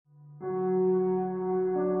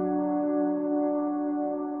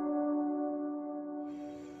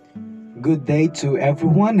Good day to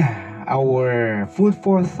everyone. Our food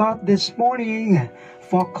for thought this morning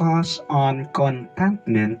focus on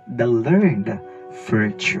contentment, the learned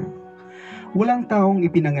virtue. Walang taong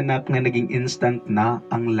ipinanganak na naging instant na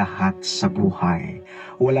ang lahat sa buhay.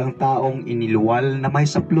 Walang taong iniluwal na may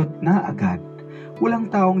saplot na agad.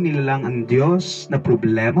 Walang taong nilalang ang Diyos na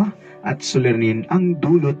problema at suliranin ang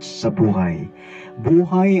dulot sa buhay.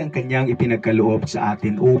 Buhay ang kanyang ipinagkaloob sa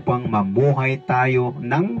atin upang mamuhay tayo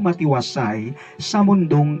ng matiwasay sa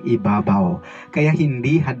mundong ibabaw. Kaya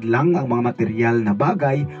hindi hadlang ang mga material na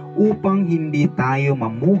bagay upang hindi tayo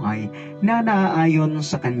mamuhay na naaayon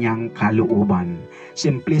sa kanyang kalooban.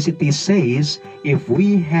 Simplicity says, if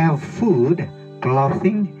we have food,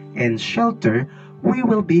 clothing, and shelter, we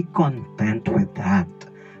will be content with that.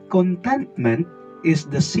 Contentment is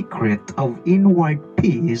the secret of inward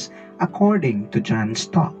peace according to John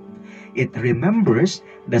Stott. It remembers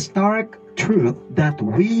the stark truth that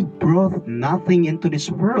we brought nothing into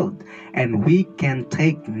this world and we can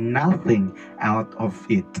take nothing out of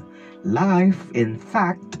it. Life, in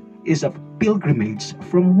fact, is a pilgrimage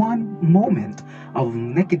from one moment of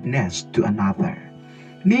nakedness to another.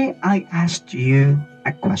 May I ask you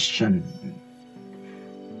a question?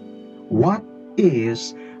 What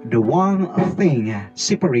is the one thing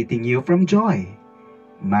separating you from joy?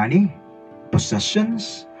 Money,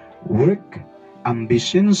 possessions, work,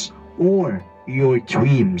 ambitions, or your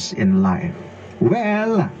dreams in life?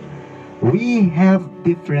 Well, we have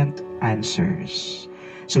different answers.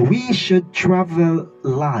 So we should travel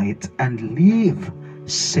light and live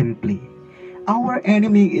simply. Our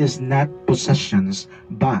enemy is not possessions,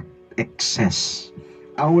 but excess.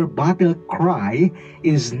 Our battle cry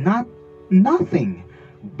is not nothing,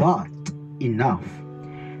 but enough.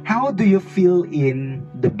 How do you fill in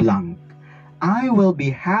the blank? I will be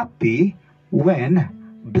happy when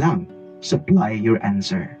blank. Supply your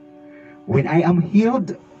answer. When I am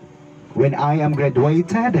healed, when I am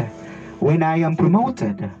graduated, when I am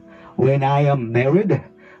promoted, when I am married,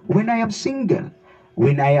 when I am single,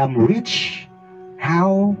 when I am rich.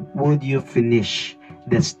 How would you finish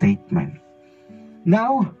the statement?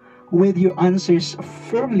 Now, with your answers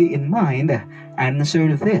firmly in mind,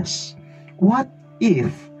 answer this. What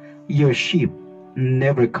if your ship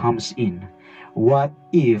never comes in? What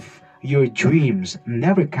if your dreams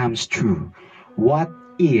never comes true? What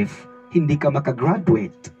if hindi ka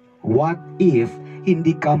makagraduate? What if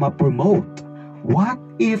hindi ka ma-promote? What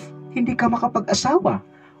if hindi ka makapag-asawa?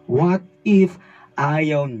 What if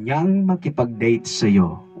ayaw niyang makipag-date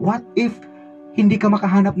sa'yo? What if hindi ka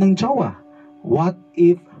makahanap ng jowa? What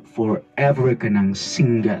if forever ka ng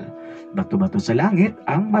single? Bato-bato sa langit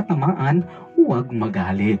ang matamaan, huwag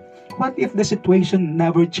magalit. What if the situation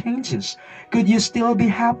never changes? Could you still be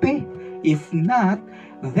happy? If not,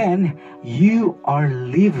 then you are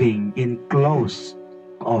living in close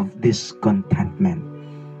of discontentment.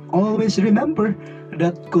 Always remember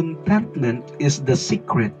that contentment is the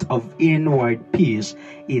secret of inward peace.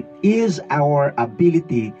 It is our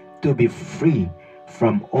ability to be free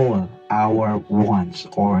from all our wants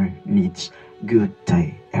or needs. Good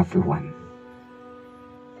day, everyone.